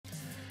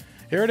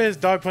Here it is,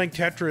 Dog playing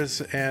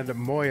Tetris and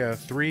Moja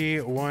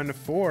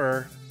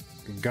 3-1-4,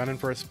 gunning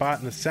for a spot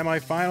in the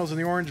semifinals in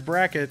the orange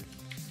bracket.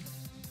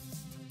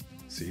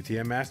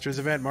 CTM Masters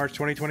event, March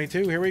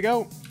 2022. Here we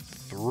go.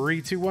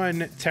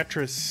 3-2-1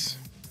 Tetris.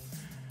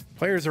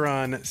 Players are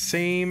on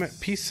same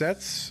piece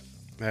sets.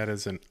 That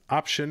is an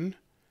option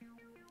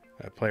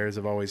that players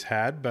have always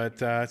had, but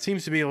it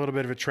seems to be a little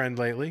bit of a trend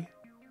lately.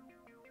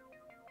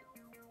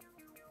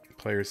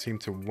 Players seem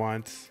to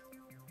want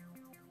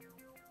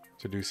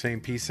to do same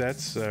piece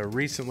sets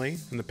recently.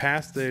 In the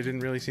past, they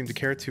didn't really seem to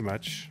care too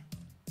much.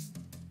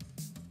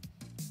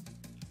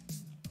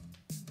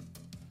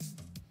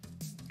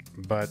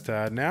 But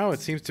now it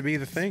seems to be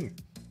the thing.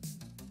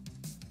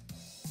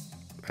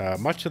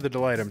 Much to the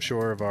delight, I'm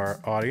sure, of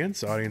our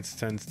audience. Audience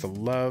tends to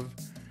love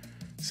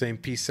same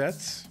piece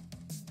sets.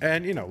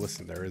 And, you know,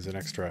 listen, there is an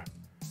extra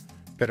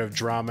bit of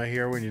drama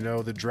here when you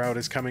know the drought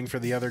is coming for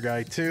the other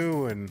guy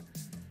too, and,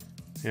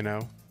 you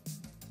know.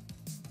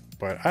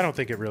 But I don't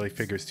think it really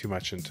figures too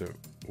much into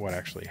what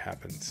actually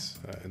happens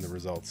in the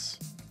results.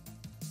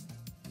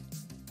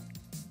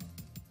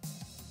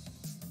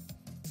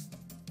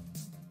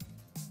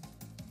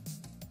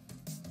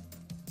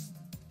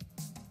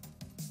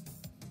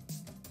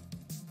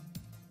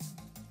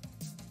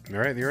 All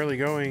right, the early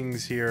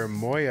goings here.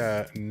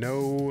 Moja,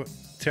 no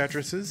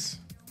Tetrises.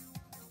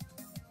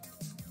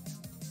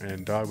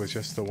 And Dog was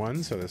just the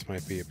one, so this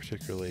might be a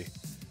particularly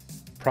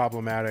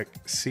problematic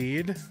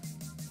seed.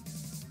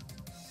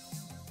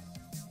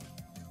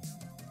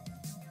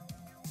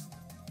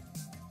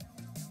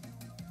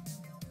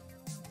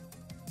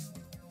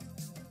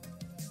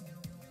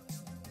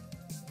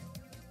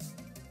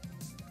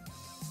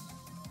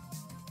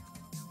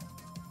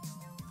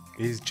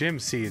 These gym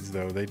seeds,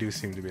 though, they do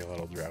seem to be a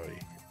little droughty.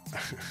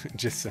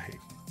 Just saying.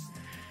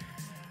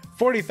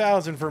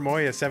 40,000 for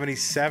Moja,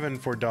 77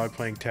 for Dog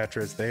playing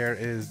Tetris. There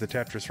is the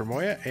Tetris for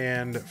Moja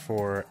and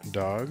for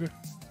Dog,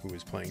 who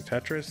is playing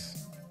Tetris.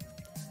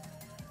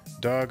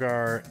 Dog,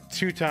 our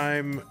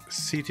two-time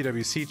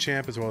CTWC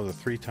champ, as well as a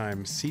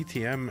three-time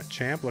CTM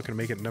champ, looking to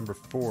make it number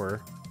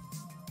 4.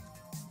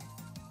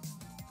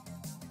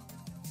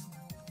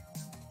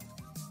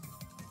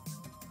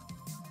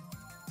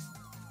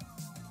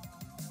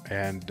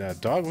 And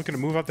Dog looking to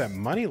move up that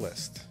money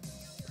list.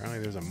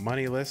 Apparently there's a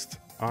money list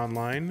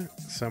online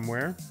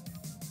somewhere.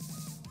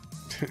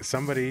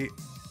 Somebody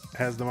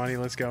has the money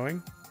list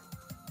going.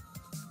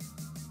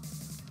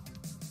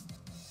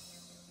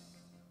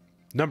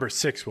 Number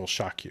 6 will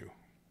shock you.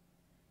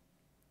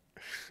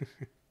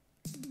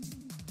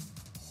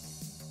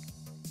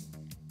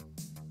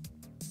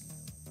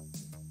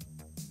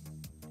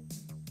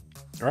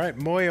 All right,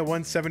 Moja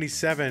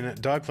 177,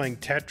 Dog playing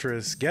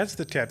Tetris, gets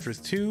the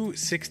Tetris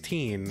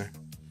 216.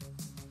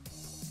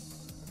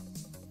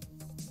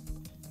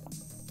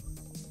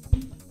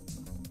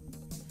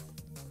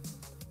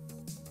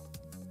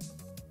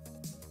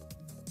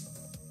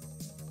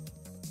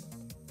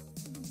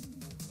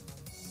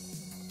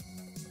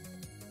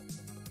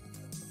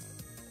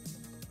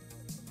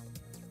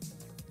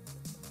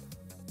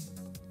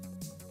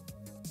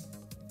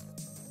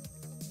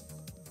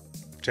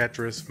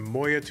 Tetris,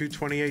 Moja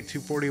 228,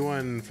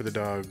 241 for the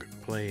Dog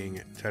playing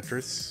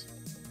Tetris.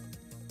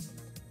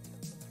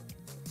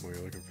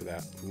 Moja looking for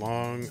that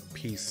long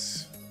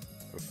piece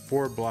of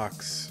 4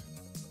 blocks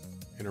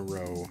in a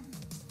row.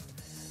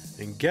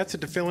 And gets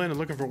it to fill in and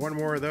looking for one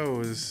more of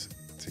those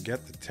to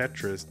get the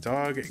Tetris.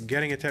 Dog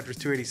getting a Tetris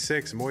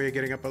 286. Moja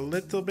getting up a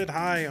little bit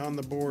high on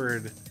the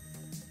board.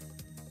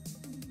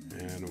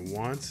 And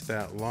wants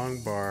that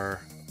long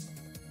bar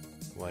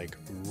like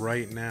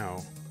right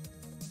now.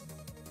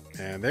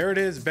 And there it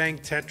is,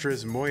 Bank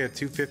Tetris, Moja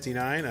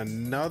 259,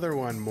 another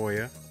one,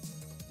 Moja.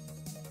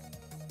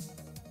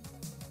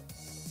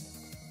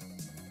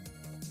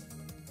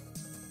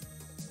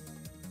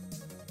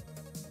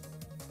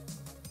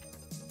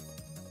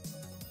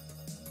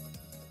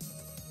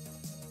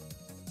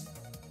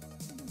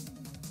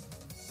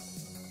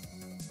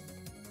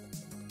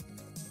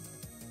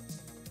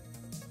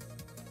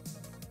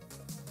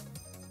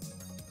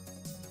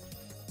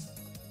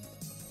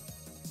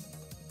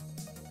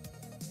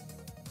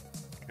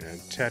 And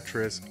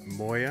Tetris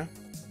Moja.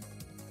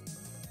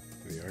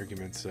 The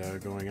arguments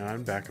going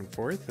on back and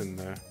forth in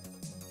the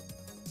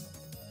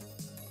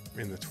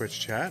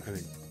Twitch chat. I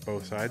think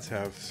both sides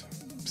have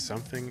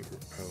some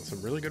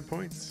really good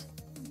points.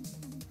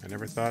 I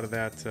never thought of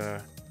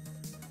that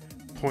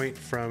point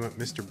from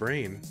Mr.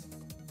 Brain.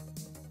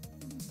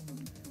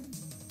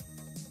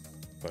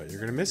 But you're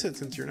gonna miss it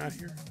since you're not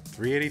here.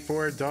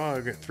 384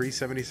 Dog,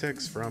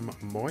 376 from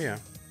Moja.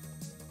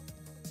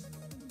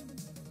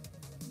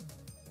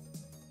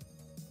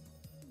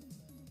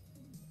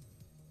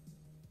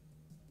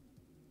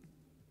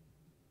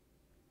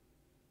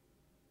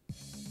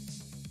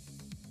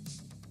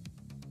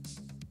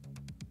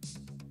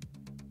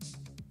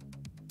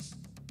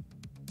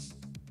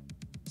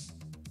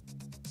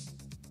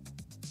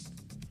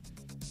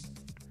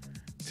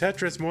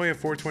 Tetris Moja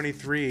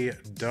 423,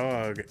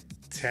 Dog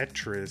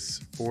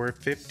Tetris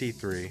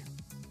 453.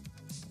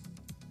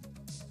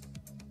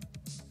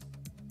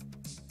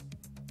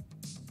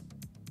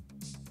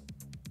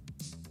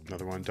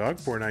 Another one, Dog,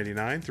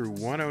 499 through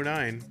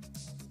 109.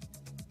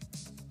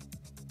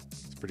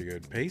 It's pretty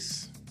good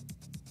pace.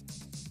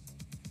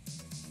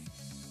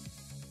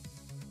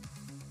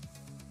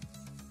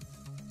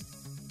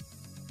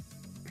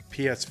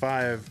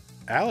 PS5,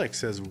 Alex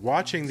says,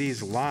 watching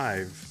these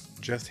live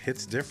just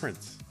hits different.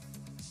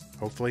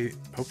 Hopefully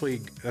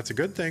that's a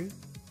good thing.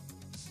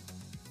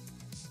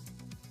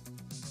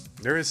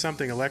 There is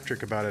something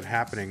electric about it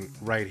happening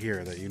right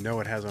here that you know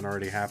it hasn't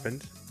already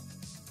happened.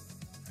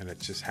 And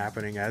it's just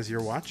happening as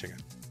you're watching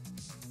it.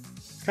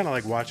 It's kind of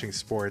like watching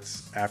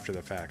sports after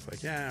the fact.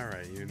 Like, yeah, all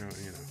right, you know.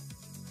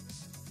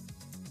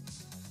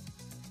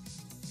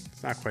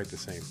 It's not quite the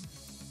same.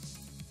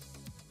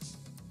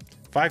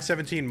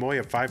 517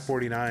 Moya,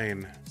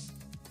 549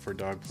 for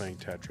Dog playing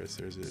Tetris.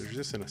 There's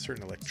just a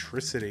certain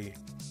electricity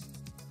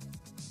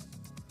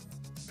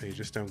that you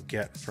just don't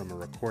get from a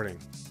recording.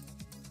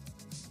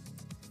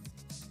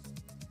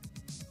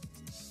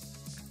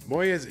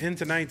 Moya's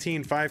into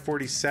 19,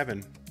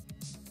 547.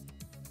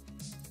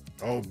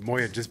 Oh,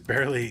 Moya just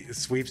barely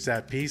sweeps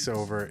that piece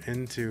over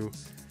into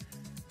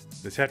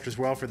the Tetris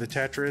well for the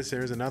Tetris.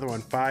 There's another one,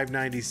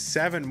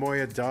 597.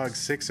 Moya, Dog,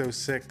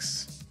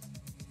 606.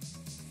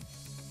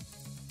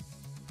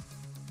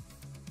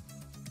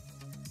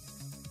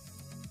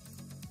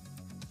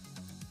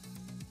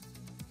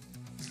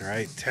 All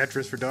right,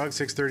 Tetris for Dog,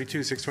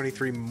 632,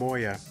 623,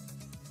 Moya.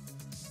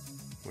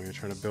 Moya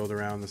trying to build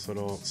around this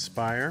little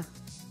spire.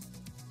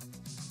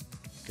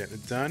 Getting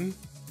it done.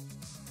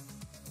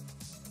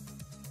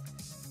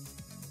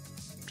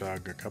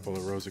 Dog, a couple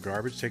of rows of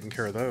garbage, taking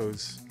care of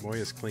those.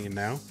 Moya's clean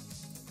now.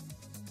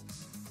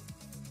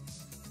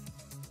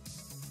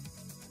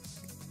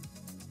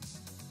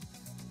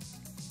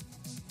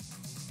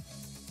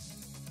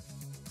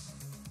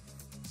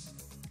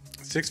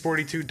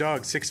 $642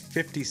 Dog,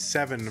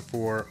 $657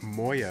 for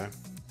Moya.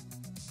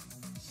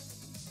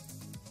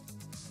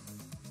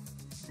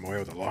 Moya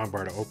with a long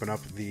bar to open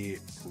up the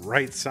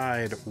right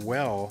side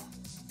well.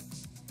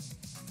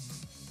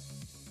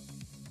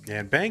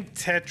 And Bank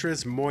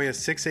Tetris, Moya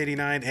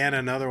 689, and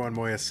another one,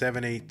 Moya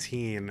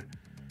 718.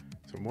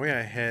 So Moya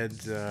ahead,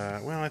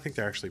 well, I think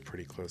they're actually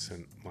pretty close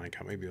in line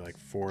count, maybe like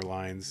 4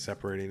 lines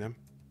separating them.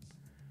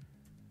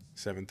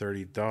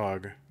 730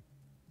 Dog.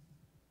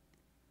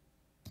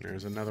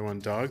 There's another one,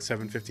 Dog,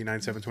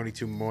 759,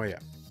 722 Moya.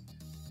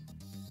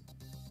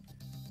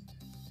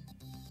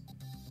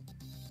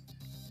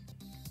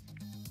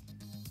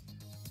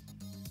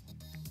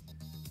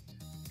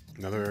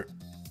 Another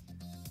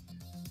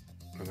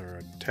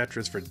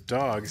Tetris for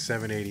Dog,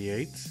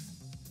 788.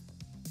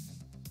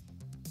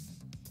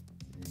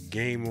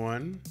 Game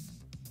 1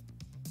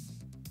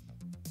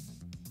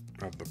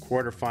 of the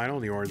quarterfinal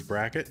in the orange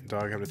bracket.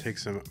 Dog having to take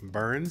some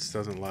burns,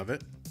 doesn't love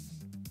it.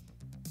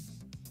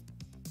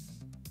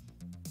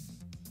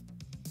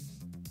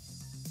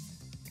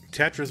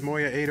 Tetris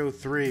Moya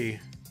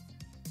 803.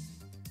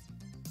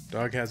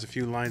 Dog has a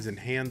few lines in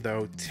hand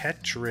though.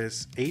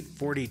 Tetris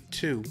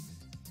 842.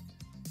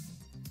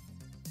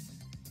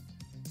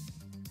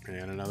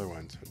 And another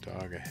one. So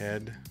Dog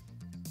ahead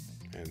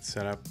and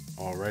set up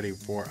already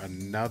for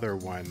another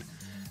one.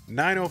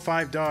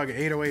 905 Dog,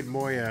 808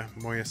 Moya.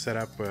 Moya set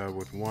up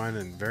with 1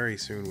 and very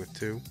soon with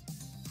 2.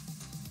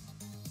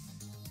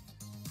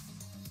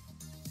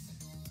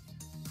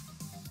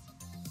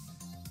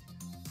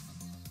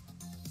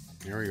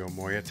 There we go,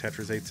 Moya.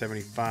 Tetris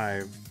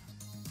 875.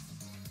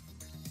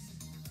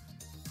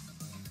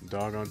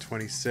 Dog on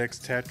 26.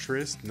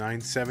 Tetris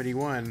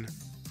 971.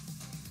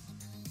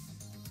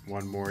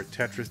 One more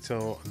Tetris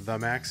till the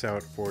max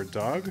out for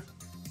Dog.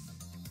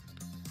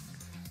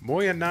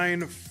 Moya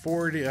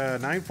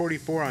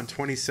 944 on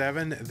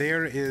 27.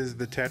 There is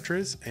the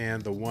Tetris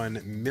and the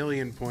 1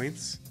 million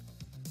points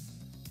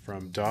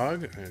from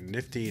Dog. A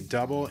nifty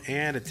double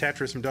and a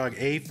Tetris from Dog.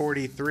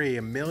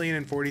 A43,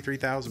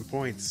 1,043,000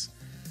 points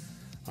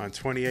on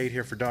 28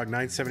 here for Dog.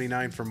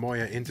 979 for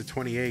Moya into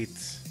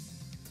 28.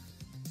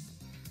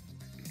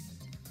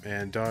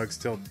 And Dog's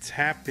still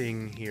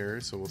tapping here,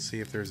 so we'll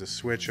see if there's a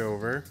switch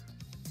over.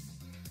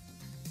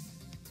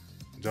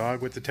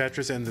 Dog with the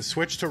Tetris and the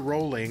switch to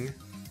rolling.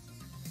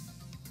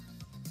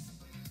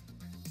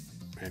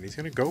 And he's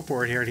going to go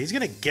for it here, and he's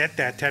going to get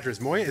that Tetris.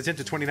 Moya is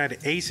into 29 to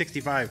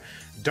A65.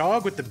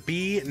 Dog with the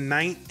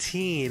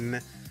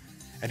B19.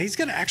 And he's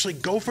going to actually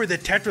go for the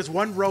Tetris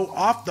 1 row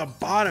off the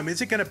bottom.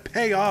 Is it going to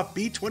pay off?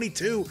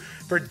 B22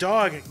 for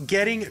Dog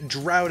getting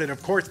droughted.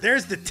 Of course,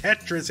 there's the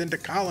Tetris into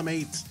column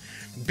 8.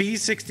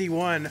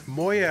 B61.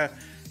 Moya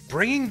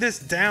bringing this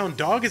down.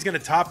 Dog is going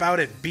to top out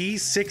at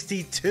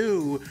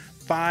B62.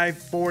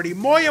 540.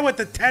 Moya with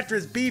the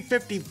Tetris.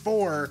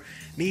 B54.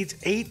 Needs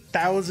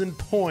 8,000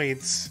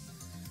 points.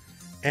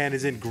 And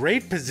is in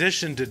great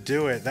position to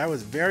do it. That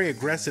was very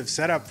aggressive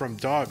setup from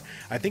Dog.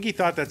 I think he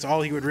thought that's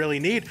all he would really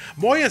need.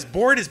 Moya's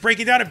board is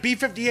breaking down at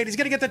B58. He's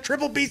going to get the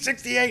triple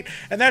B68.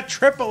 And that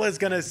triple is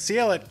going to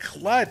seal it.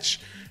 Clutch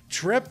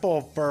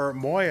triple for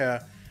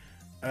Moya.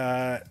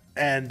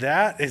 And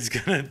that is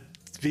going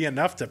to be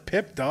enough to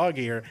pip Dog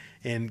here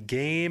in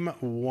game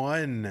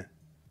 1.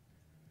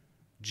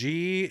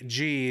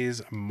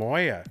 GG's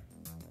Moja.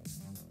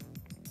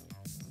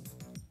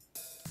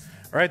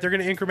 All right, they're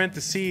going to increment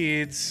the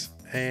seeds,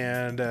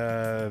 and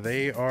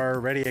they are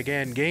ready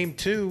again. Game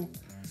 2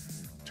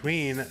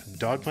 between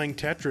Dog Playing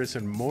Tetris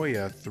and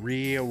Moja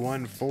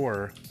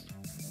 314.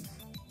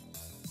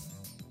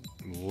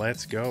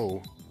 Let's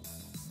go.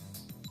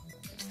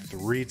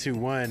 3, 2,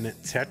 1,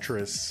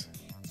 Tetris.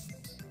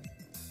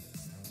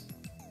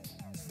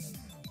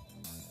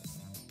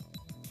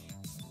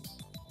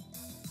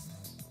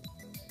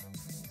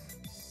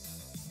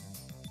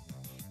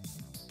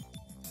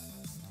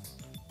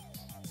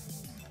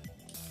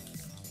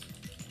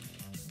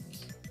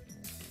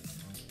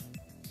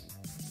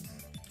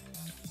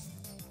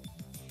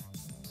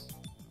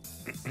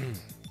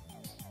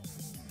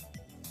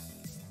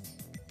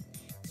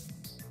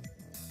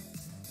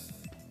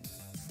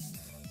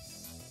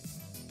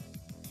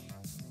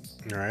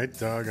 All right,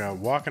 Dog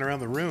walking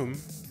around the room.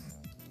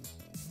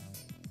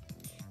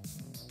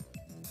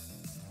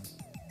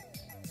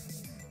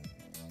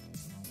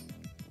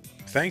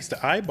 Thanks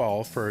to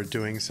Eyeball for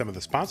doing some of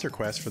the sponsor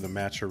quests for the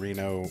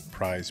Matcherino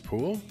prize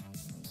pool.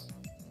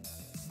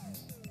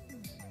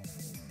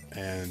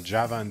 And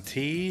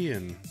Javanti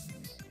and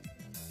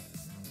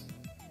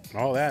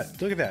all that.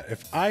 Look at that.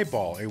 If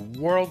Eyeball, a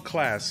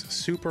world-class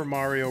Super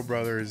Mario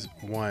Brothers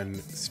 1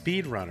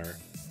 speedrunner,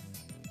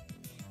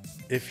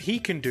 if he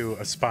can do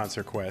a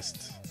sponsor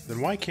quest,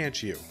 then why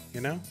can't you,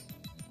 you know?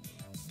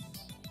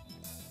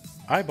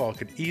 Eyeball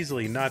could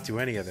easily not do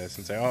any of this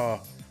and say,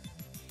 oh,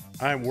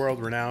 I'm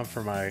world-renowned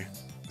for my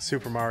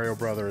Super Mario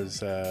Brothers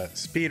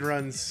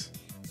speedruns.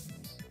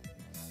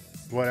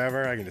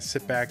 Whatever, I'm going to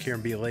sit back here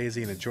and be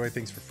lazy and enjoy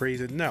things for free.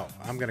 No,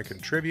 I'm going to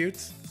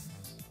contribute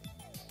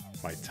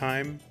my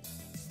time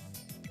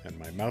and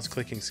my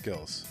mouse-clicking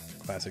skills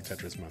to Classic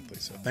Tetris Monthly.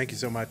 So thank you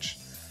so much,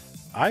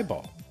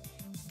 Eyeball.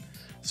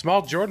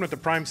 Small Jordan with the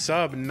Prime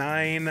sub,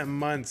 9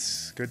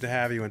 months. Good to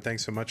have you, and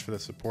thanks so much for the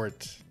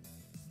support.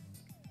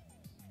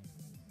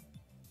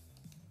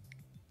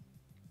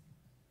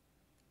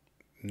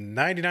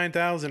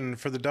 $99,000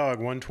 for the Dog,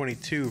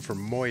 122 for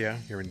Moja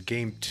here in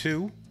Game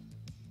 2.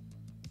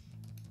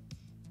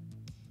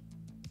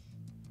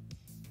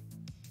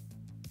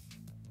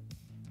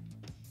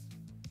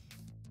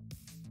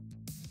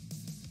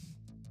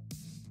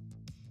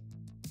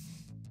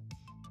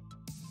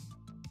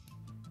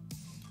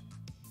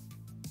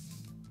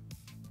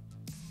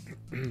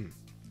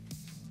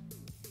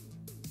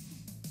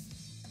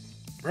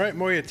 Right,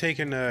 Moja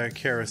taking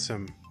care of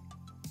some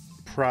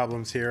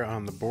problems here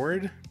on the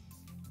board.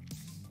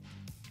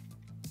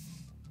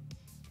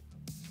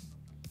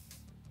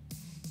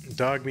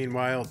 Dog,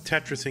 meanwhile,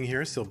 Tetrising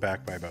here, still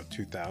back by about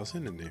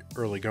 2,000 in the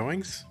early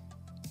goings.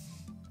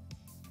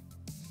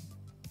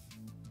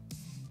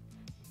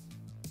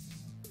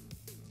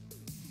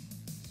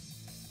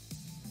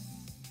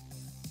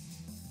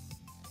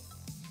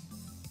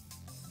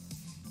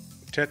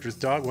 Tetris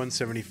Dog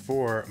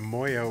 174,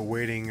 Moja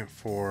waiting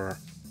for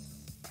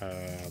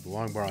the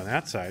long bar on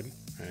that side,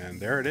 and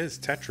there it is,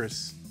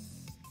 Tetris.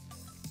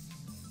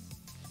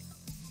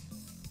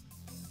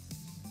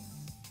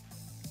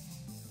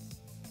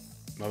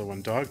 Another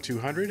one, Dog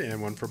 200,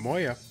 and one for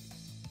Moja.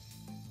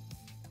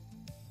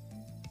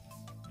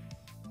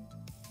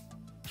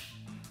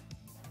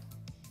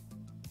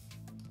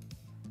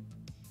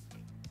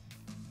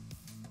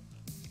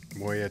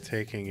 Moja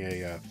taking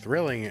a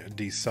thrilling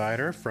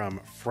decider from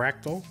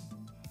Fractal.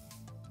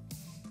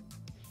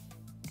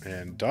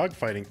 And Dog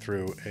fighting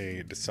through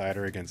a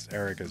decider against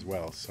Eric as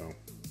well. So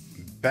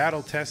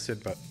battle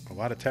tested, but a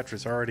lot of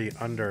Tetris already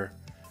under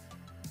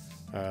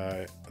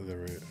the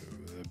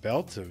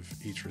belt of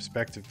each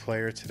respective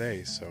player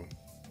today. So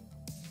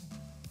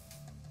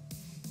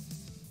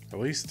at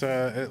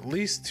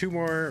least 2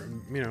 more,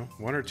 you know,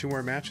 1 or 2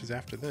 more matches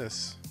after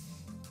this.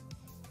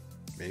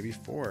 Maybe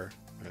 4.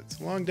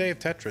 It's a long day of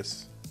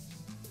Tetris.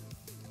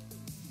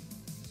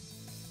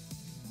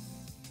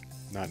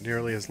 Not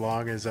nearly as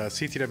long as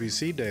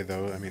CTWC day,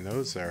 though. I mean,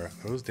 those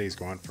days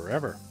go on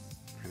forever.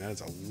 I mean, that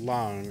is a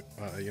long,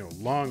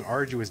 long,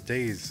 arduous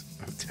days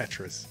of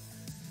Tetris.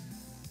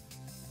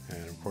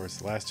 And of course,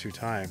 the last 2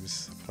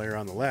 times, the player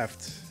on the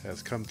left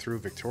has come through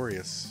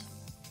victorious.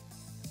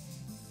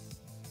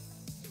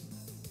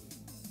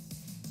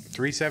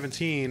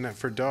 317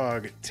 for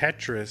Dog,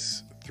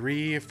 Tetris,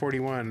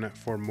 341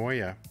 for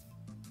Moja.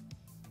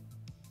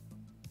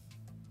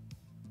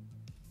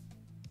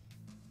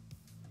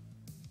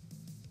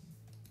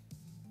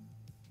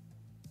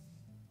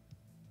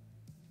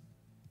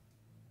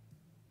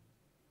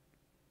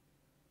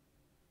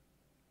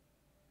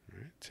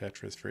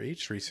 Tetris for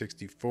each.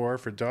 364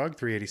 for Dog.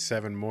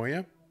 387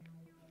 Moja.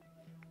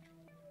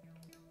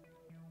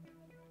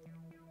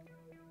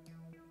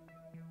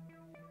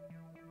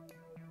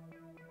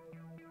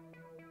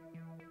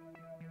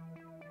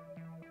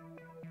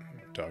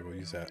 Dog will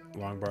use that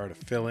long bar to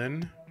fill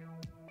in,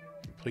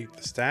 complete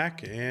the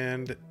stack,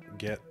 and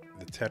get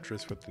the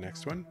Tetris with the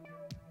next one.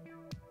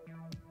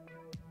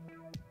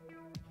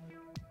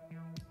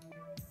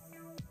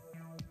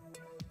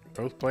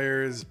 Both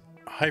players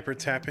hyper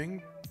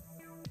tapping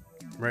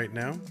right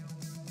now.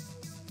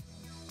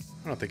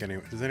 I don't think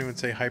anyone... Does anyone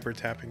say hyper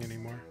tapping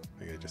anymore? I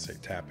think they just say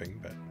tapping,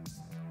 but...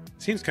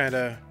 Seems kind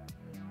of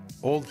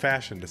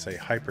old-fashioned to say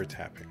hyper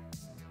tapping.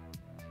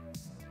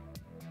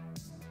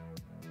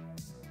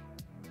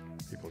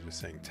 People just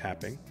saying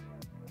tapping.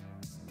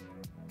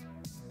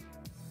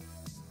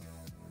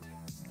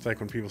 It's like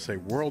when people say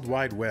World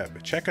Wide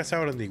Web. Check us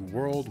out on the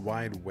World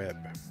Wide Web.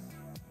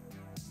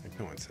 Like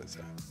no one says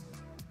that.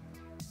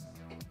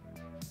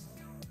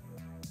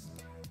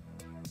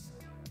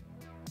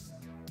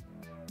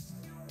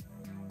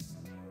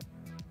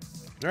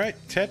 All right,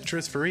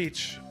 Tetris for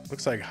each.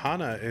 Looks like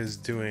Hana is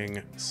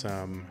doing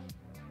some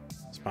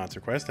sponsor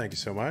quests. Thank you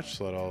so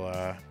much. Little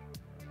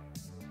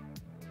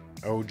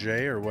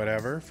OJ or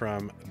whatever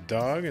from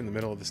Dog in the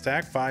middle of the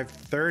stack.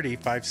 530,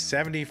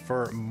 570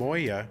 for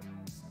Moja,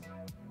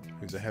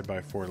 who's ahead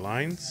by 4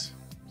 lines.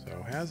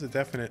 So has a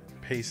definite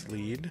pace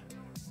lead.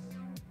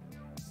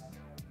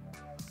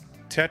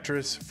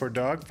 Tetris for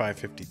Dog,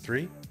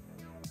 553.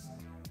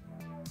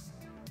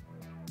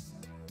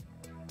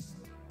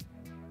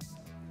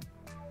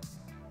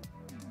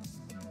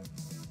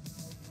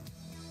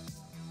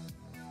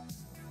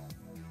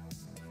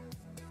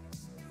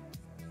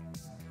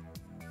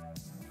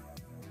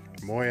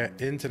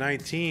 Moja into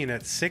 19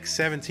 at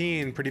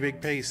 617. Pretty big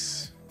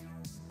pace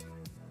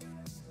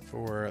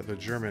for the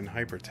German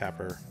hyper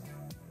tapper.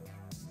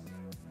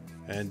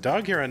 And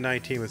Dog here on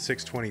 19 with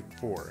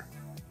 624.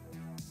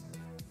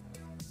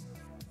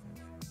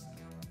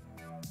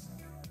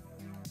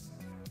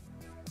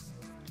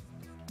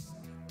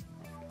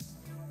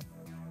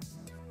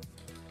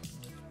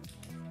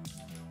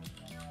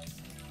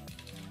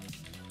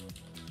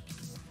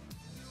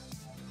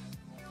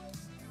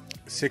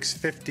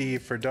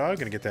 $650 for Dog.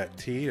 Gonna get that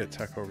T to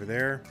tuck over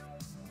there.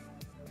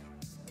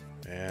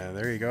 And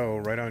there you go,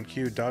 right on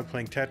cue. Dog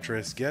playing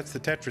Tetris gets the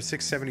Tetris.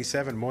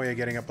 677. Moja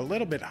getting up a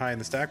little bit high in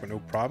the stack, but no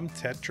problem.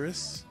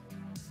 Tetris.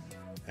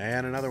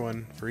 And another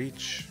one for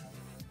each.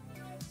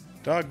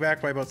 Dog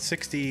back by about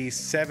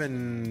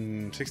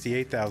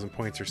 68,000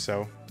 points or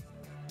so.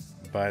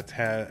 But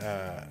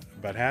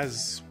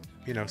has,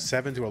 you know,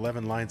 7 to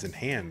 11 lines in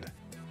hand.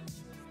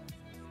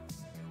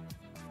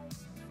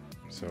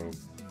 So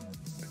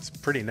it's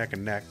pretty neck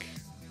and neck.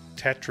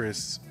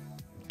 Tetris,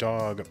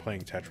 Dog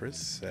playing Tetris.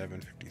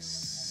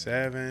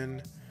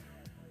 757.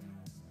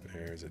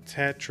 There's a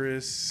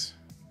Tetris.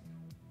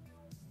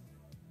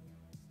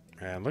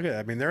 And look at,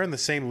 I mean, they're on the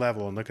same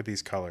level, and look at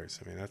these colors.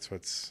 I mean, that's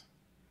what's...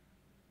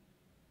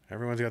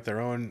 Everyone's got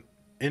their own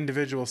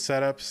individual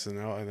setups, and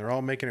they're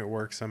all making it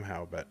work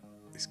somehow, but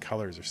these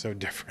colors are so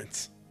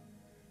different.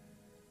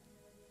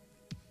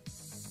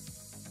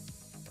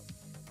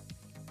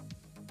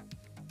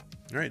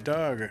 All right,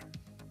 Dog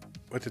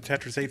with the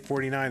Tetris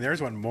 849.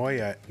 There's one.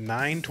 Moja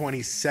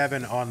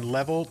 927 on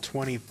level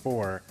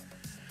 24.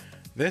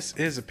 This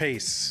is a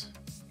pace,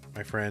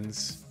 my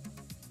friends.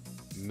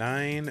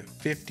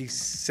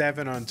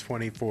 957 on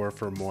 24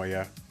 for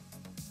Moja.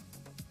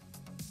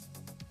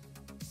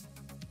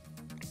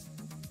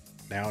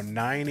 Now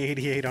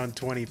 988 on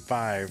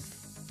 25.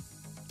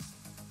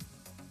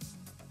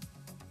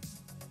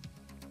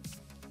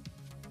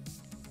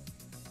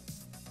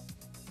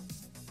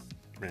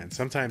 Man,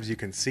 sometimes you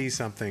can see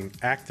something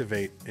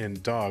activate in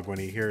Dog when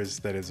he hears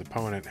that his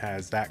opponent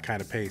has that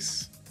kind of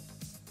pace.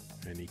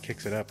 And he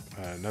kicks it up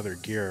another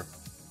gear.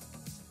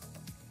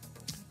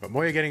 But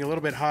Moja getting a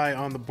little bit high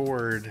on the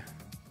board.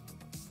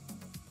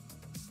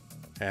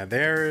 And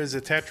there is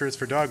a Tetris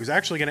for Dog, who's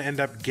actually going to end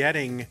up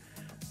getting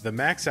the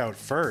max out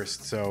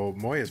first. So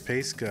Moja's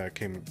pace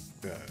came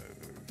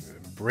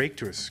break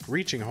to a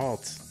screeching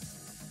halt.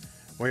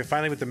 Moja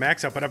finally with the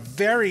max out, but a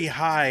very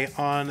high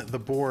on the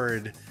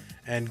board.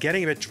 And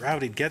getting a bit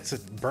droughted, gets a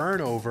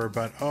burn over,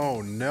 but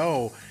oh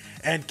no.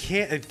 And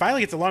it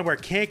finally gets a long bar,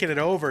 can't get it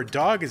over.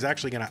 Dog is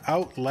actually going to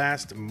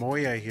outlast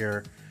Moja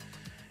here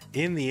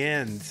in the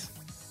end.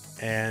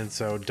 And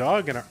so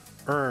Dog going to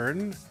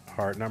earn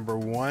heart number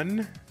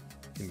 1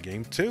 in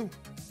game 2.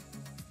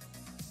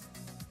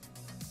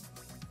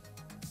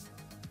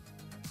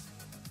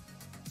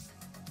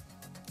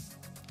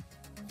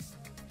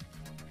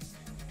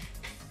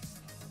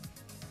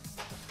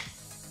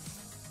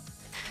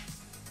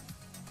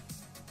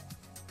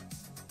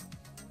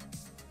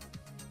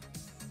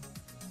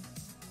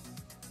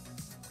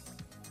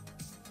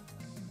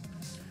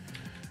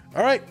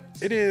 All right,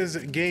 it is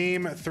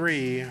game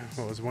 3.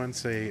 What was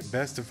once a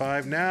best of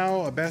 5,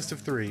 now a best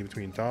of 3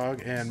 between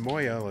Dog and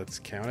Moja. Let's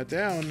count it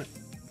down.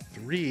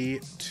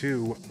 3,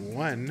 2,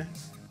 1.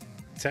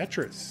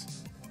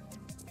 Tetris.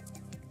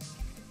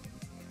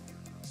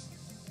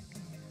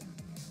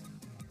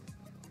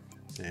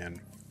 And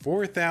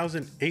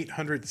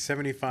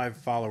 4,875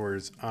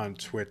 followers on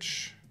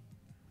Twitch.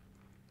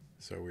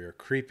 So we are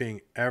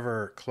creeping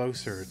ever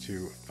closer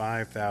to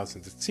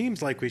 5,000. It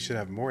seems like we should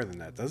have more than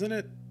that, doesn't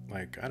it?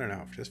 Like, I don't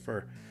know, just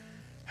for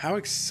how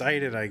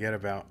excited I get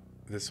about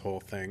this whole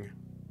thing.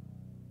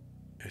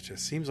 It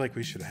just seems like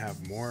we should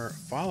have more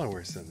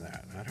followers than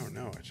that. I don't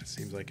know. It just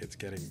seems like it's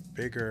getting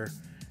bigger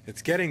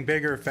It's getting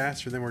bigger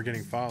faster than we're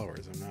getting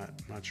followers. I'm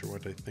not sure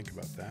what to think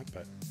about that,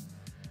 but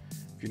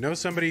if you know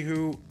somebody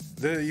who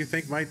you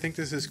think might think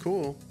this is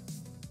cool,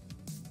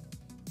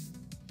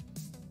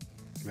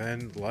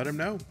 then let them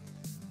know.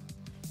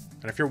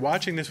 And if you're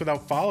watching this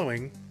without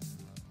following,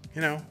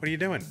 you know, what are you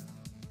doing?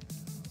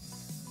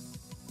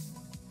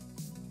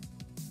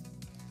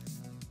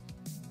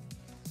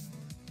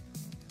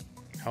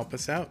 Help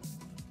us out.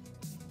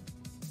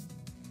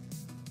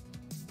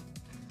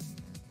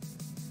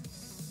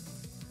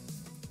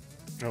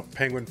 Oh,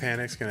 Penguin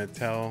Panic's gonna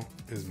tell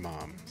his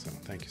mom. So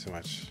thank you so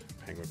much,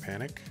 Penguin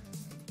Panic.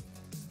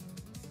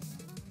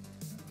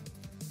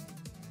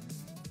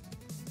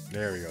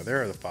 There we go.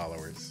 There are the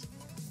followers.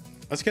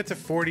 Let's get to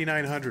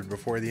 4,900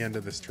 before the end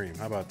of the stream.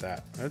 How about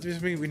that? That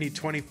just means we need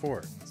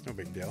 24. It's no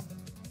big deal.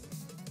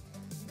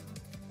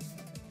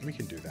 We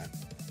can do that.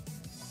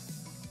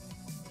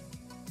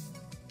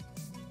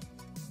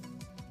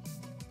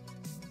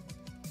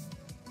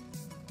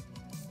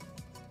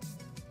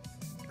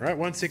 All right,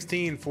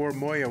 116 for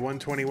Moja,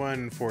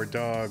 121 for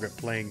Dog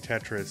playing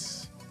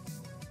Tetris.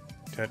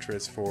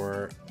 Tetris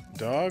for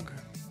Dog.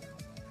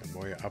 And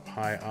Moja up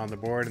high on the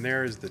board, and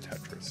there's the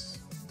Tetris.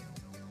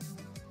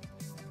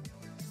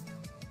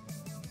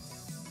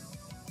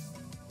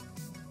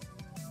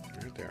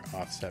 All right, they're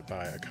offset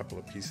by a couple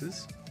of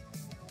pieces.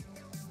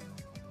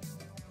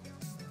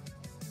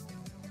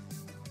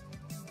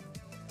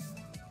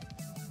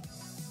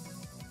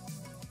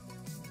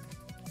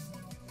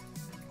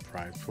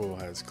 Prize pool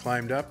has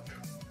climbed up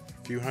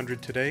a few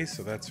hundred today,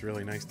 so that's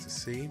really nice to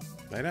see.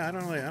 I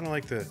don't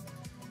like to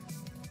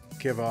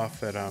give off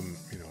that I'm,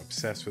 you know,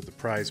 obsessed with the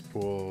prize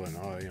pool and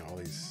all, you know, all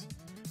these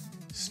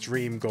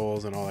stream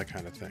goals and all that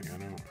kind of thing. I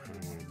don't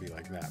want to be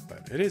like that,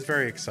 but it is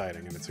very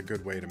exciting, and it's a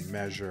good way to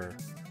measure,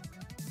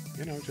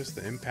 you know, just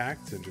the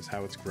impact and just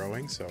how it's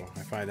growing. So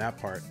I find that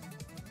part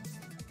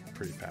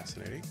pretty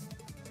fascinating.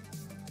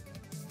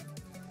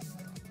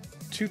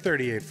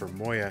 238 for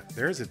Moja.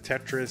 There's a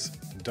Tetris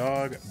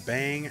Dog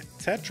Bang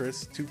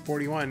Tetris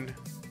 241.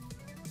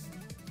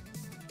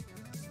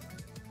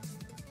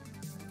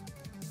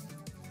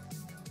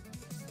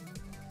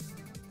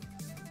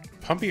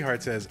 Pumpy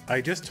Heart says, I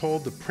just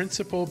told the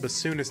principal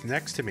bassoonist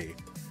next to me,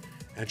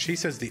 and she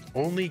says the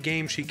only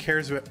game she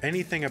cares about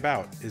anything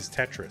about is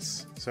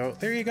Tetris. So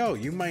there you go.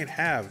 You might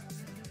have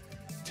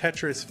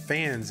Tetris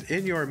fans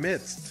in your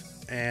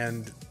midst,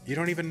 and you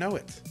don't even know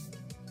it.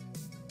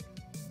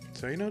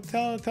 So, you know,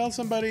 tell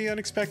somebody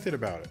unexpected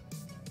about it.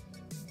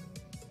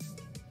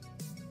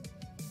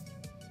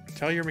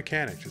 Tell your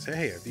mechanic. Just say,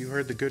 hey, have you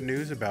heard the good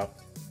news about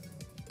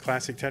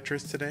Classic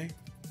Tetris today?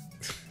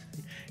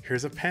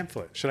 Here's a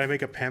pamphlet. Should I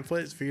make a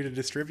pamphlet for you to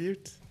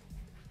distribute?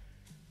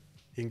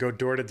 You can go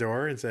door to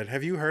door and say,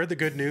 have you heard the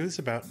good news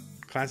about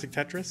Classic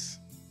Tetris?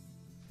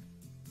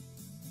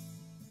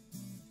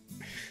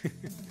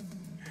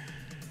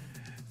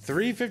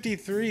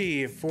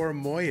 $353 for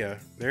Moja.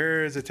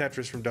 There's a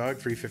Tetris from Dog,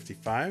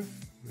 $355.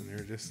 And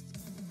they're just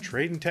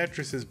trading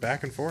Tetrises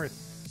back and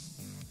forth.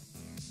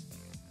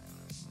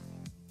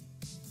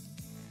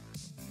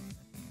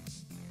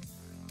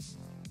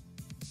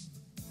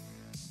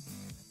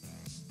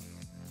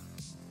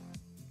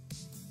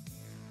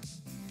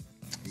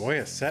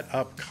 Moja set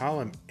up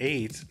column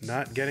 8,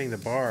 not getting the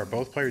bar.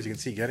 Both players, you can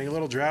see, getting a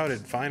little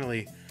droughted.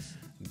 Finally,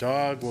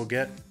 Dog will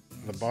get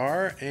the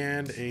bar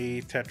and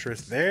a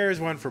Tetris. There's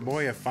one for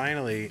Moja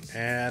finally,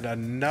 and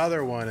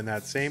another one in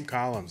that same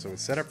column. So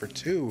it's set up for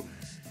 2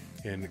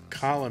 in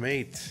column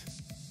 8.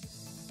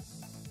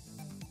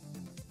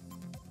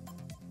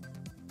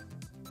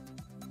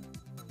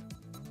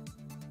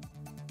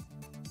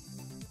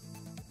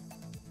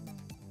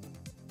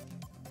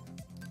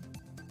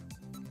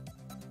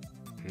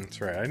 That's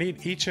right. I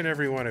need each and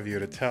every one of you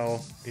to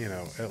tell, you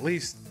know, at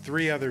least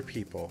 3 other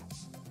people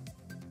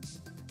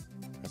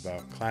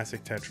about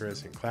Classic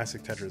Tetris and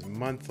Classic Tetris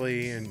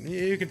Monthly, and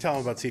you can tell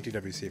them about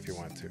CTWC if you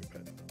want to,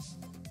 but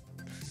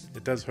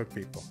it does hook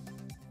people.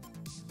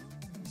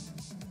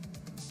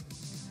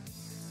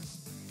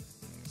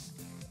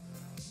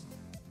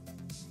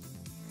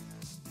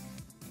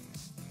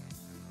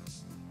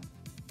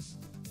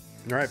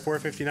 All right,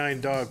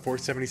 459 Dog,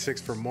 476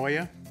 for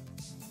Moja.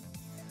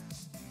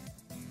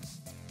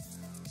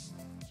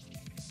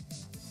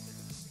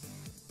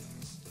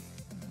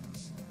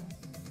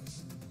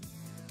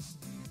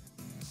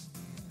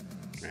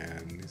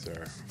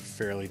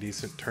 Fairly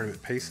decent tournament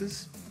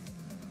paces.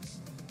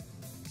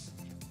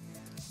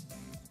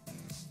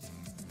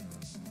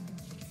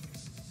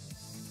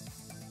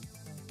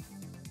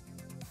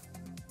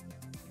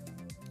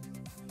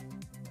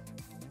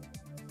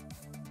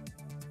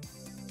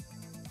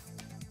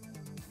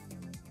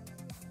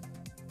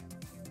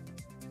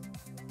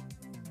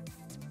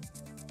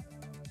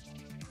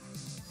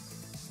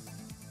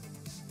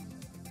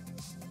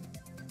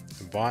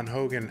 Von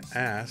Hogan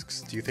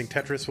asks, do you think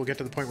Tetris will get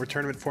to the point where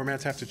tournament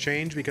formats have to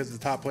change because the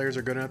top players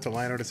are good enough to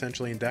line out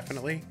essentially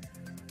indefinitely?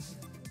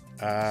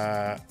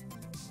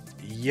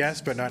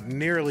 Yes, but not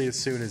nearly as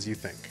soon as you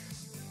think.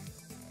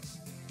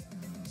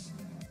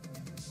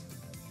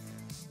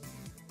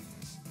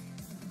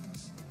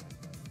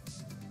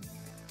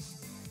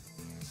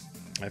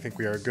 I think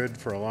we are good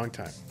for a long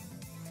time.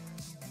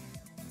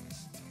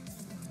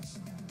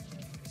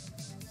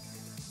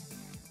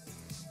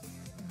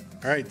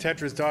 All right,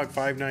 Tetris Dog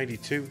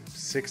 592,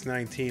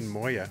 619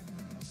 Moja.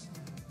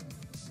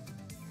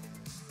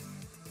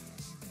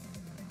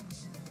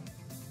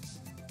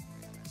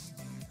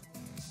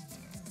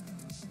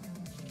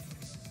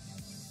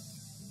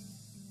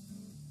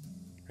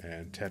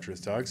 And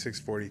Tetris Dog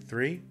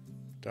 643.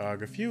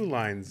 Dog a few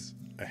lines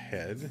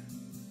ahead.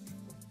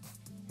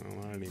 Well,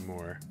 not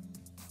anymore.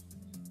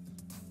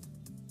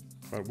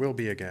 But will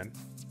be again.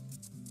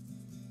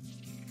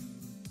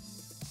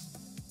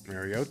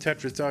 There we go.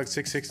 Tetris Dog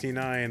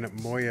 669.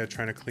 Moja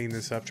trying to clean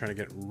this up, trying to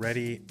get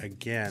ready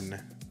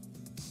again.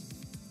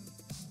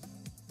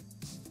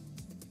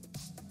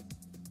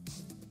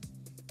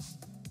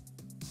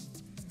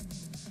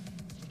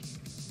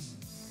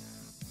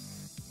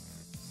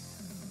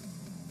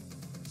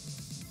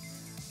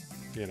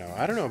 You know,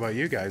 I don't know about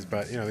you guys,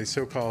 but, you know, these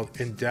so-called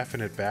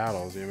indefinite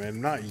battles, I mean,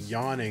 I'm not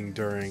yawning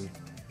during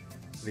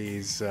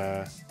these,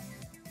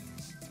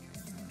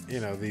 you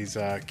know, these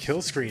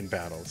kill screen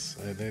battles.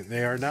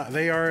 They are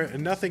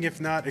nothing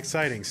if not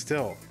exciting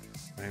still.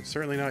 I'm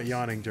certainly not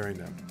yawning during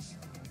them.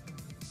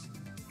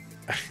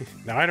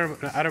 Now, I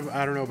don't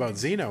know about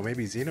Zeno.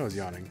 Maybe Zeno's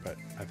yawning, but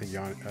I think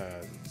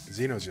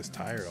Zeno's just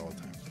tired all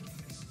the time.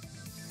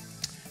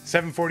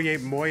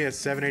 748 Moja,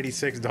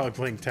 786 Dog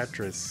playing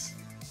Tetris.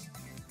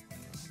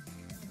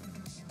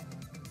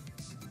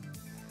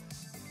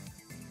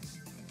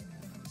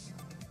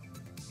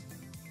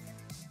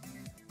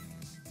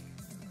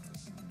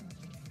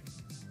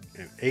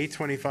 And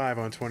 825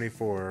 on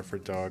 24 for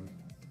Dog.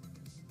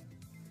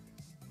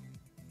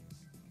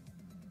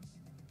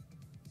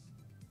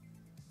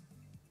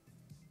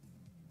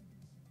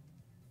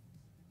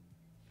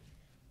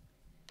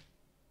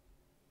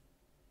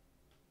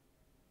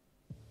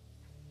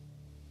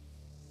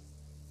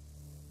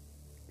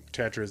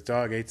 Tetris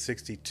Dog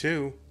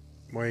 862.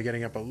 Moja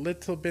getting up a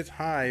little bit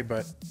high,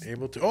 but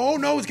able to. Oh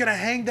no, he's gonna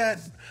hang that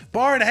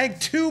bar and hang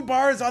 2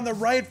 bars on the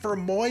right for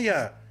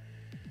Moja.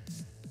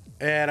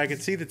 And I can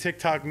see the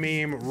TikTok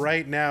meme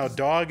right now.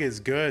 Dog is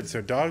good,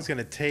 so Dog's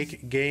gonna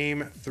take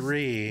game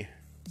 3.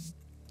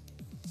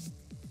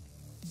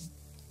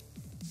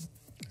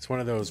 It's one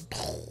of those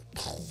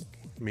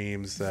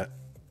memes that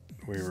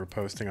we were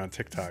posting on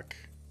TikTok.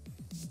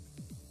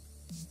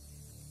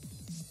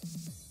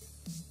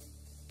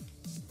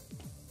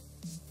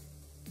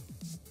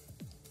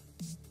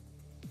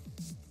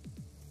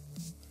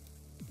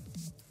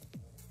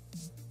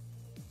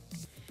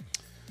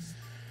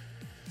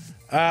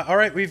 All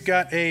right, we've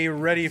got a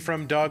ready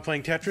from Dog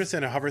playing Tetris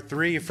and a hover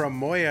 3 from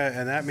Moja,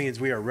 and that means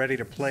we are ready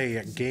to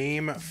play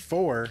game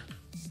 4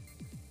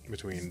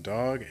 between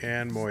Dog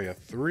and Moja.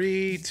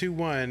 3, 2,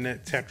 1,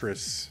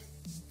 Tetris.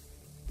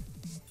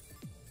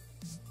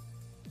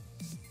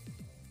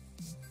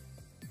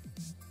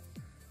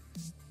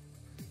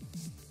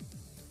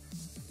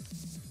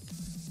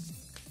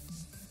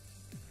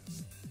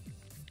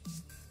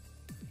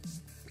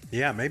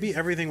 Yeah, maybe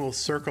everything will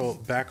circle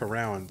back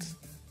around.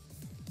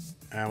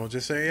 And we'll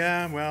just say,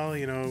 yeah, well,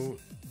 you know,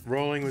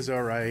 rolling was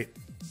all right.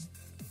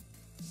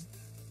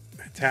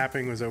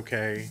 Tapping was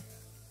okay.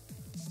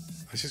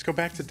 Let's just go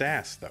back to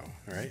DAS, though,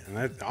 all right? And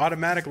that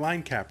automatic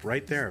line cap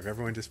right there if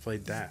everyone just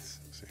played DAS.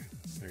 See,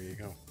 there you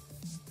go.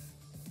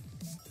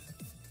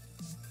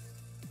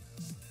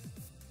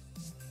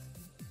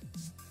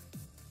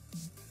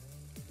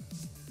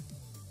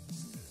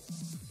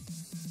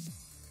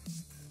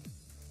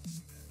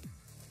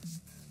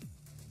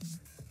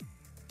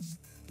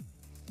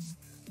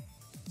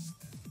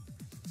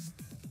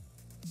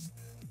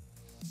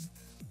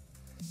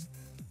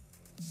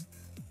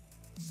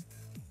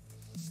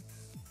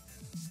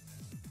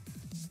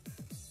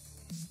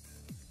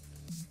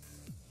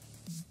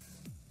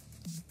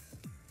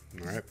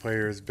 All right,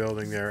 players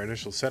building their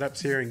initial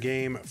setups here in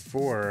game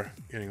 4.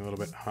 Getting a little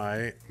bit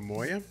high,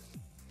 Moja,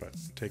 but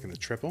taking the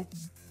triple.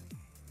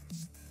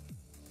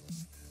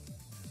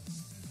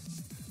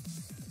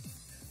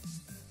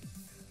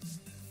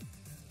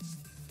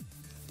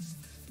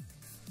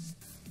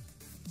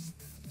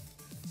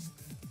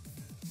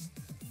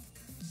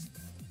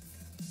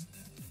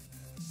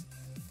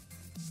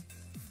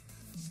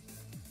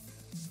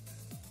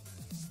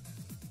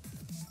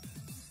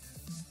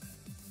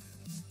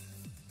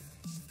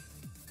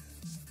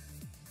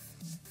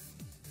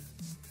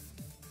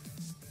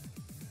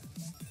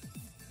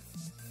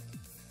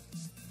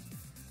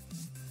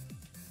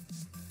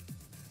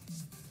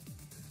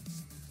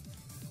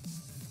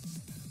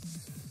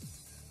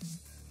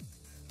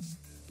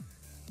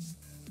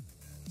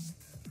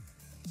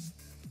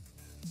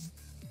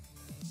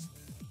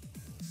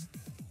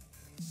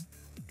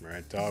 All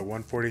right, Dog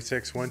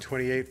 146,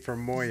 128 for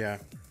Moja.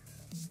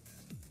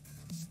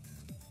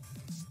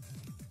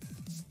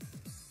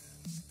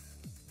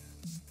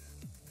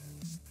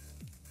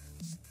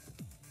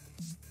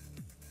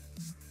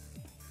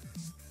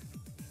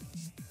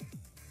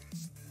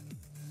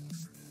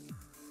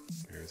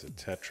 There's a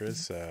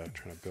Tetris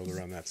trying to build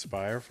around that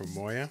spire from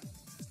Moja.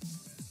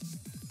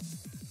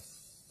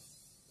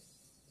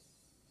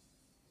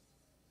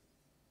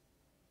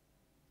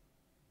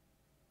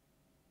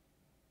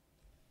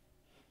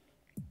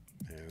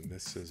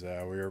 This is,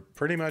 we're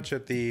pretty much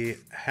at the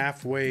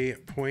halfway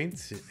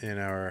point in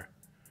our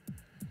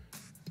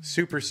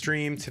super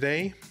stream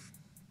today.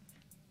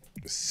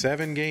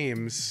 7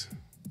 games.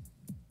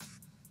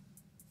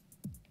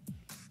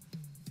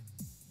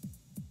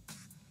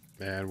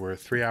 And we're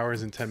 3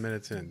 hours and 10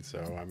 minutes in.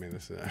 So, I mean,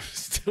 this is, I'm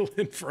still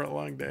in for a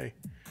long day.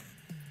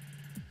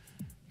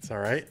 It's all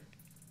right.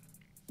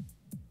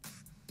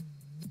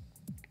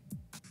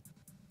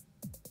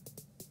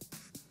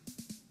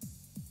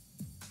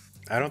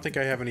 I don't think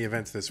I have any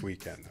events this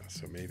weekend, though,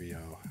 so maybe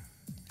I'll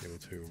be able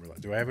to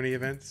relax. Do I have any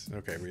events?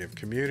 Okay, we have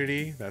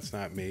Community. That's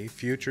not me.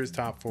 Futures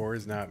Top 4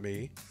 is not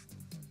me.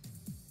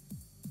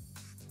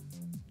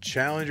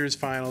 Challengers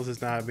Finals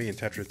is not me. And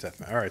Tetris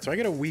Deathmatch. All right, so I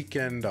get a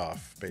weekend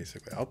off,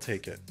 basically. I'll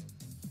take it.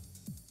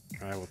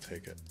 I will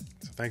take it.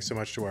 So thanks so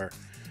much to our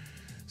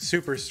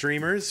super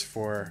streamers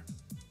for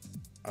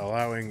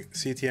allowing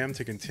CTM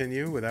to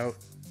continue without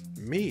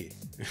me.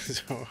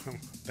 So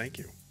thank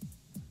you.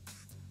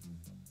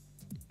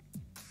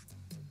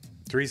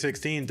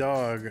 316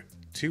 dog,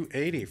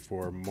 280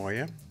 for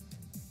Moja.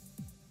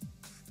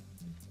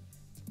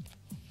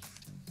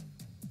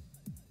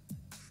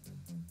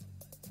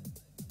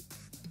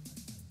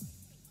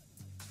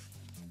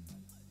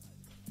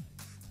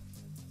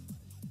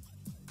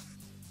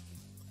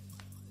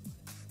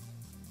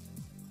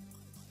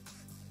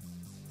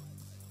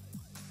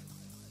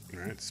 All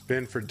right,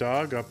 spin for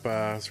dog up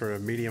sort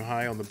of medium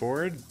high on the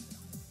board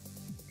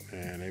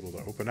and able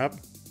to open up.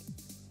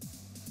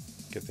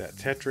 Get that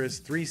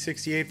Tetris.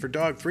 368 for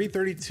dog.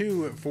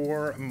 332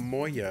 for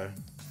Moja.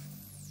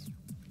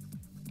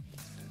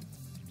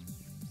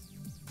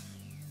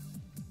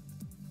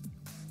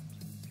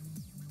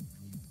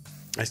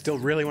 I still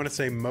really want to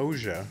say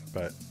Moja,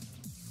 but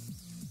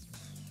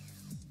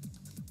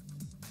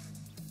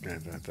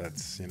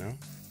that's, you know,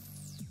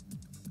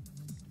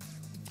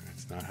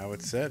 that's not how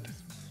it's said.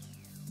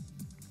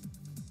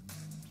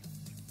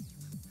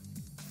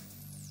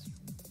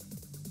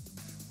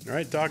 All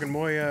right, Dog and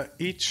Moja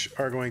each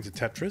are going to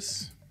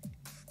Tetris.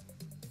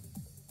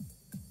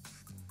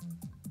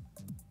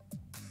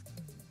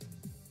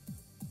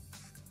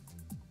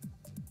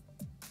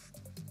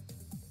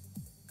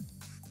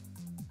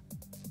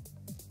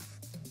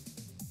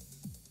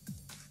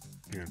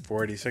 And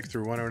 486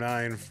 through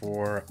 109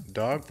 for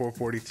Dog,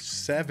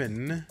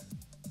 447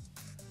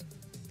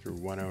 through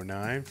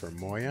 109 for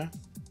Moja.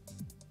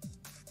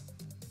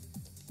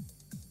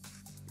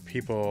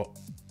 People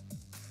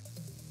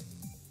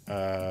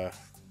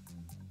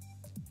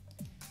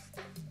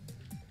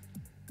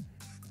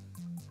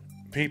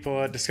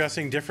people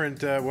discussing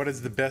different what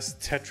is the best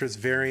Tetris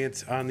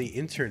variant on the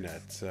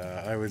internet.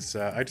 I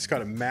just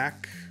got a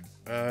Mac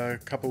a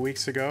couple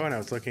weeks ago, and I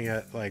was looking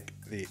at like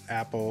the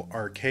Apple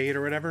Arcade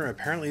or whatever.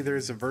 Apparently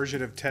there's a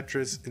version of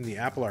Tetris in the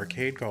Apple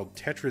Arcade called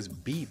Tetris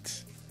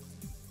Beat,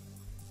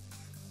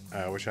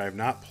 which I have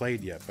not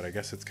played yet, but I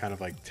guess it's kind of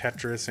like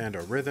Tetris and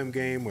a rhythm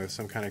game with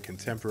some kind of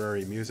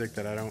contemporary music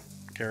that I don't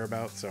care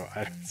about, so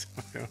I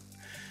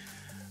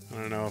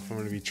don't know if I'm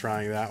going to be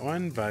trying that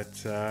one, but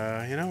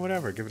you know,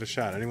 whatever, give it a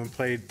shot. Anyone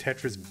played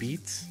Tetris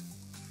Beat?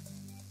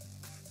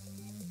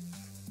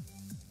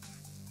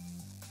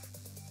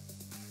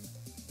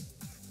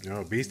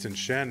 No, Beast and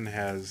Shen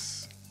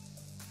has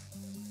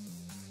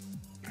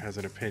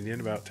an opinion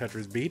about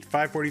Tetris Beat.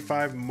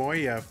 545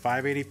 Moja,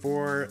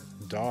 584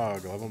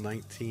 Dog, level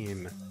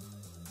 19.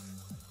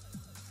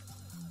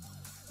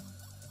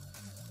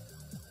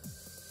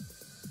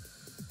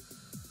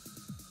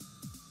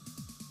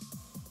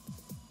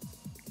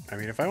 I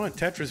mean, if I want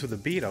Tetris with a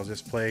beat, I'll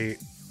just play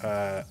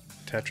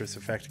Tetris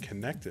Effect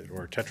Connected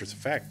or Tetris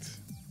Effect.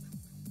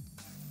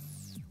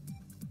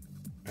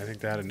 I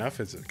think that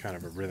enough is kind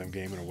of a rhythm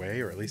game in a way,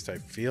 or at least I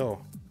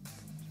feel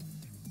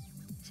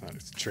it's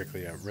not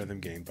strictly a rhythm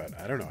game, but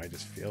I don't know. I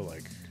just feel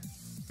like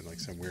in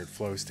like some weird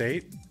flow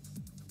state.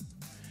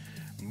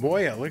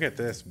 Moja, look at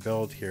this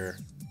build here.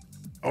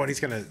 Oh, and he's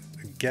gonna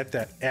get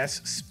that S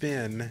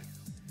spin.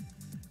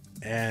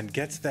 And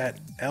gets that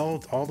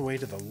L all the way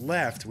to the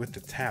left with the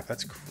tap.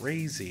 That's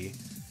crazy.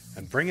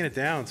 And bringing it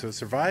down. So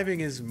surviving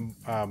is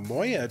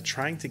Moja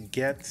trying to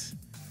get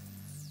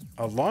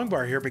a long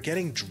bar here, but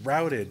getting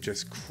droughted.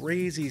 Just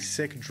crazy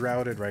sick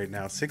droughted right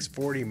now.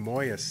 640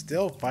 Moja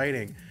still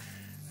fighting.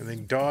 And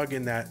then Dog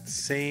in that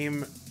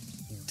same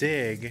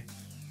dig.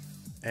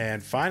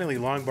 And finally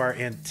long bar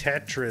and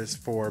Tetris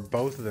for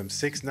both of them.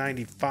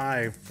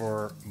 695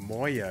 for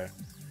Moja.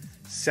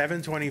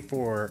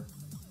 724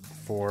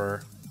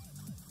 for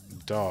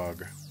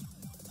Dog.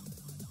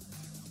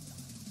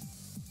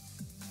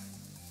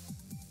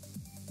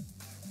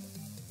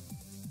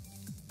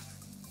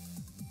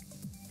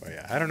 But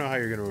yeah, I don't know how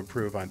you're going to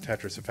improve on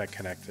Tetris Effect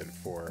Connected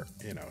for,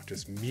 you know,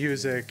 just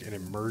music and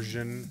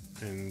immersion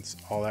and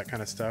all that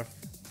kind of stuff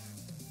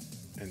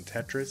in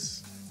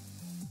Tetris.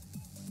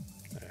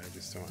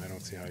 I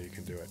don't see how you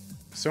can do it.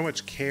 So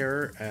much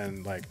care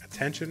and like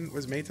attention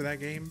was made to that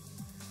game,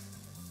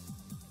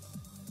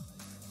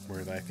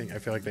 where I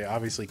feel like they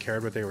obviously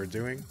cared what they were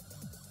doing.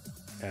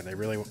 And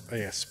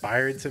they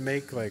aspired to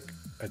make like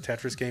a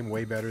Tetris game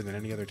way better than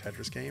any other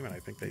Tetris game, and I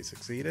think they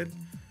succeeded.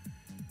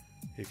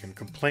 You can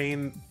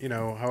complain, you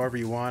know, however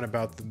you want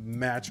about the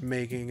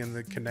matchmaking and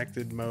the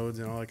connected modes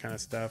and all that kind of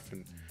stuff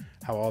and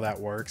how all that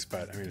works,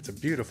 but I mean, it's a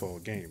beautiful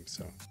game,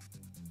 so.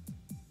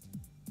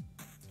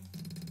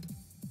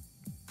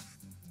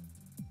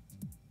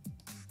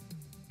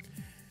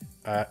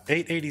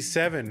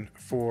 $887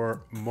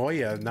 for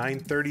Moja,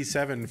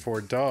 $937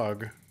 for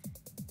Dog.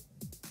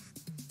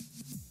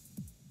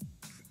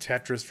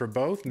 Tetris for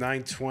both,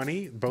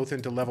 $920, both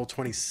into level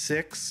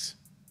 26.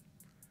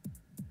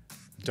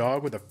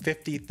 Dog with a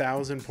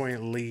 50,000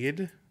 point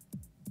lead.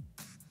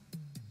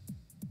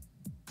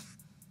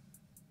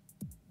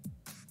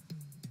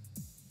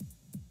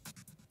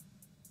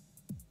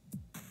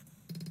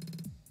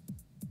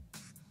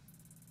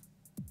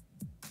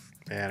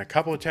 And a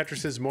couple of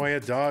Tetrises,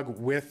 Moja, Dog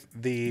with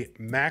the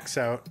max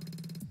out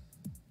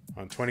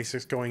on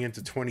 26 going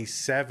into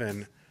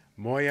 27.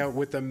 Moja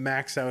with the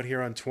max out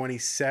here on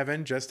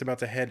 27, just about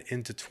to head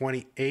into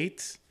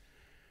 28.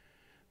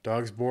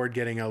 Dog's board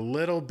getting a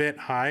little bit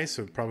high,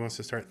 so probably wants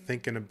to start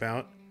thinking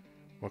about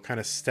what kind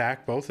of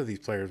stack, both of these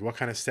players, what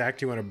kind of stack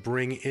do you want to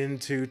bring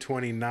into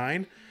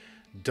 29?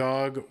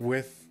 Dog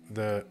with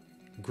the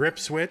grip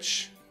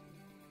switch.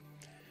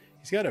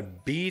 He's got a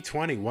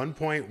B20,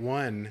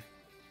 1.1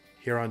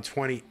 here on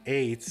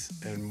 28,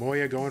 and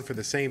Moja going for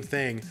the same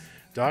thing.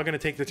 Dog going to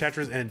take the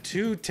Tetris, and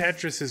 2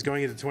 Tetrises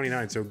going into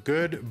 29, so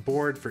good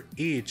board for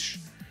each.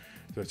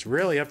 So it's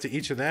really up to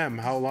each of them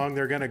how long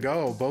they're going to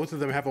go. Both of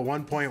them have a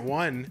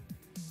 1.1.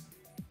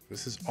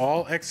 This is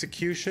all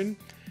execution.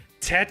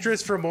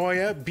 Tetris for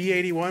Moja,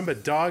 B81,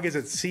 but Dog is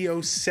at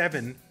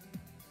C07.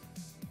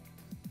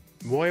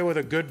 Moja with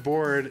a good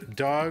board.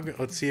 Dog,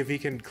 let's see if he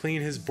can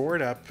clean his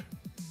board up.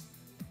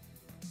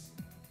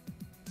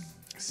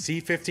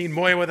 C15,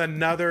 Moja with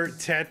another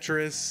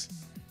Tetris,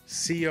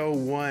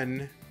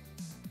 C01.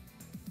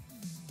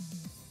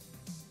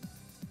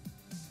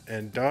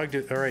 And Dog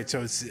did, all right,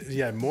 so it's,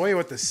 yeah, Moja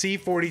with the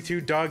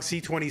C42, Dog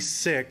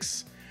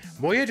C26.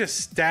 Moja just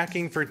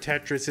stacking for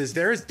Tetrises.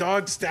 There's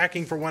Dog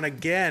stacking for one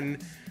again.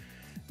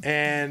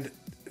 And,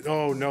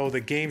 oh no,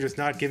 the game just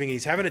not giving.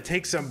 He's having to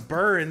take some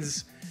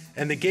burns.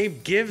 And the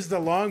game gives the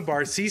long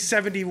bar,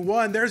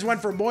 C71. There's one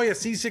for Moja,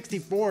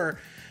 C64.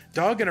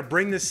 Dog gonna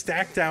bring this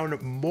stack down.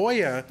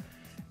 Moja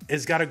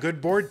has got a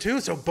good board too.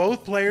 So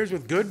both players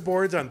with good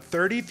boards on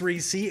 33,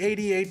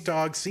 C88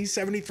 Dog,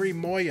 C73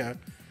 Moja.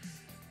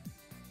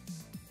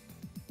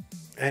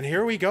 And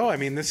here we go. I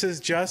mean, this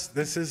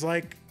is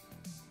like,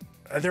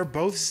 they're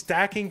both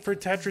stacking for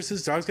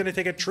Tetrises. Dog's gonna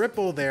take a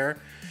triple there.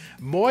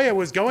 Moja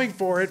was going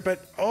for it,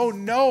 but oh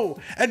no.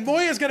 And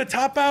Moja's gonna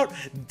top out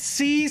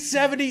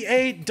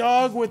C78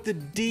 Dog with the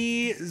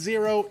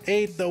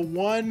D08, the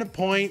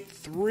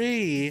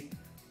 1.3.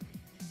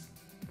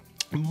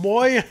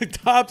 Moja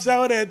tops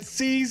out at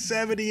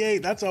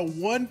C78. That's a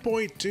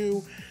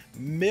 1.2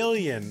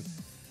 million.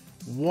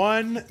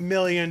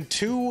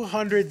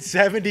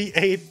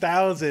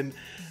 1,278,000.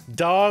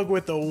 Dog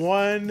with the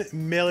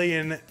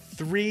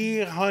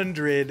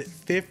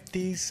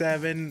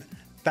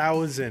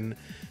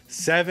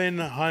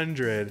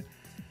 1,357,700.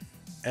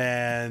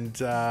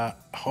 And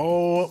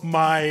oh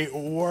my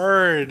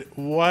word,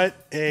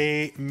 what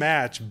a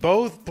match.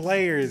 Both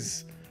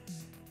players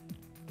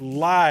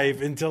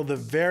live until the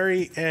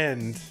very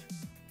end.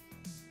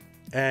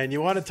 And you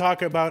want to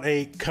talk about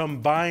a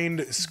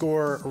combined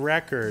score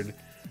record.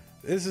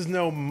 This is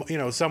no, you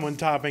know, someone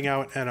topping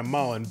out and a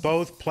mullen.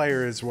 Both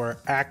players were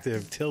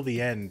active till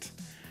the end.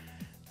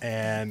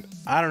 And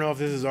I don't know if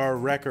this is our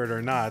record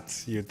or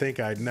not. You'd think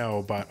I'd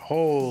know, but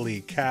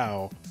holy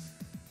cow.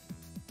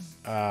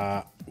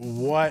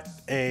 What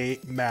a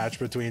match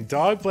between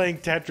Dog playing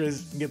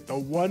Tetris, get the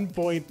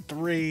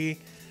 1.3,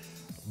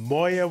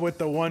 Moja with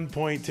the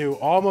 1.2,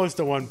 almost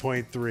a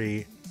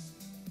 1.3.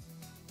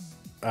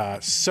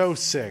 So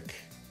sick.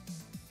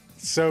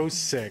 So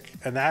sick.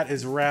 And that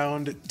is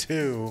round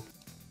 2.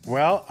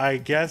 Well, I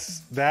guess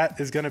that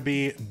is going to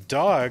be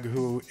Dog,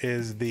 who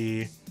is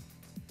the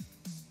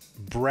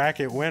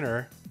bracket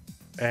winner.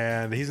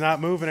 And he's not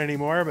moving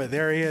anymore, but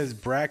there he is,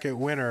 bracket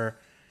winner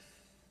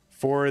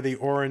for the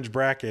orange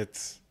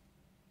brackets.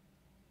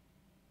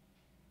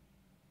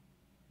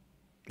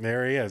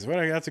 There he is.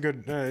 Well, that's a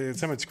good,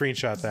 someone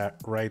screenshot that,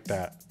 write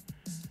that.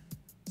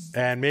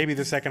 And maybe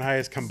the second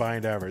highest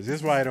combined average. This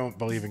is why I don't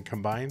believe in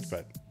combined,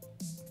 but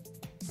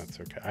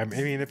that's okay. I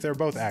mean, if they're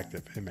both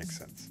active, it makes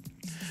sense.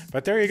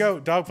 But there you go.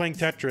 Dog playing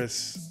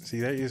Tetris. See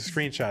that? You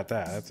screenshot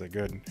that. That's a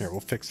good. Here, we'll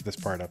fix this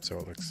part up so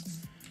it looks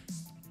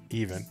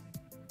even.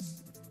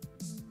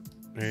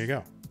 There you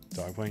go.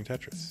 Dog playing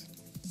Tetris.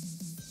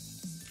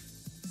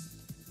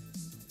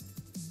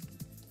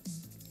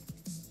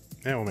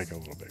 And we'll make it a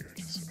little bigger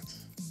just so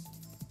it's.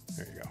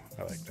 There you go.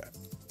 I like that.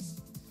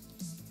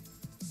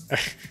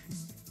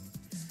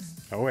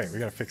 Oh, wait. We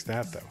got to fix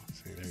that, though.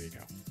 See, there you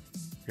go.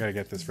 We got to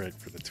get this right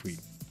for the tweet.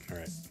 All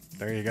right.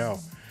 There you go.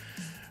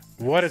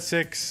 What a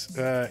 6.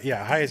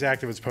 Yeah, highest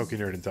active was Poke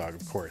Nerd and Dog,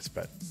 of course,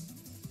 but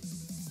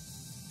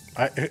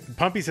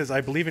Pumpy says,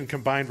 I believe in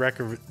combined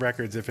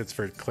records if it's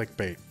for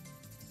clickbait.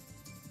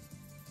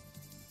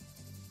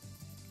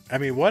 I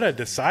mean, what a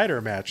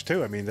decider match,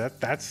 too. I mean,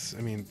 that's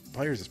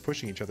players just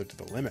pushing each other to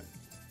the limit.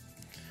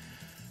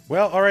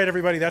 Well, all right,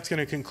 everybody, that's going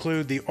to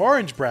conclude the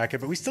orange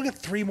bracket, but we still get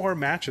 3 more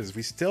matches.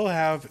 We still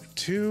have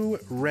 2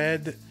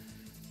 red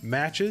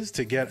matches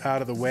to get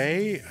out of the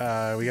way.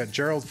 We got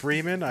Gerald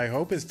Freeman, I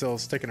hope is still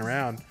sticking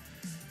around.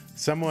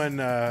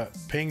 Someone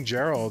ping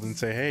Gerald and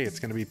say, hey, it's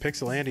going to be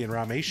Pixel Andy and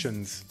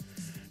Ramations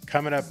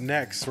coming up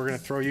next. We're going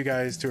to throw you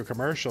guys to a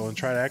commercial and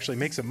try to actually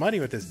make some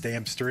money with this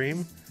damn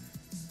stream.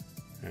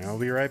 And I'll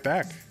be right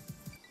back.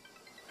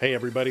 Hey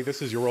everybody,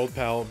 this is your old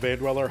pal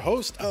Vandweller,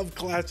 host of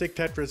Classic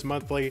Tetris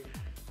Monthly,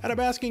 and I'm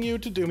asking you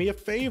to do me a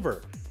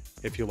favor.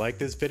 If you like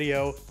this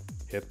video,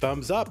 hit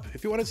thumbs up.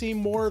 If you want to see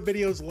more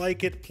videos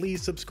like it,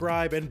 please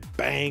subscribe and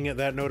bang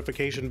that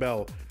notification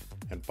bell.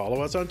 And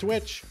follow us on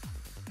Twitch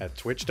at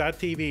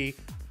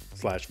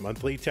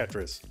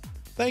twitch.tv/monthlytetris.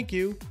 Thank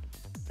you,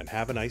 and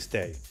have a nice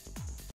day.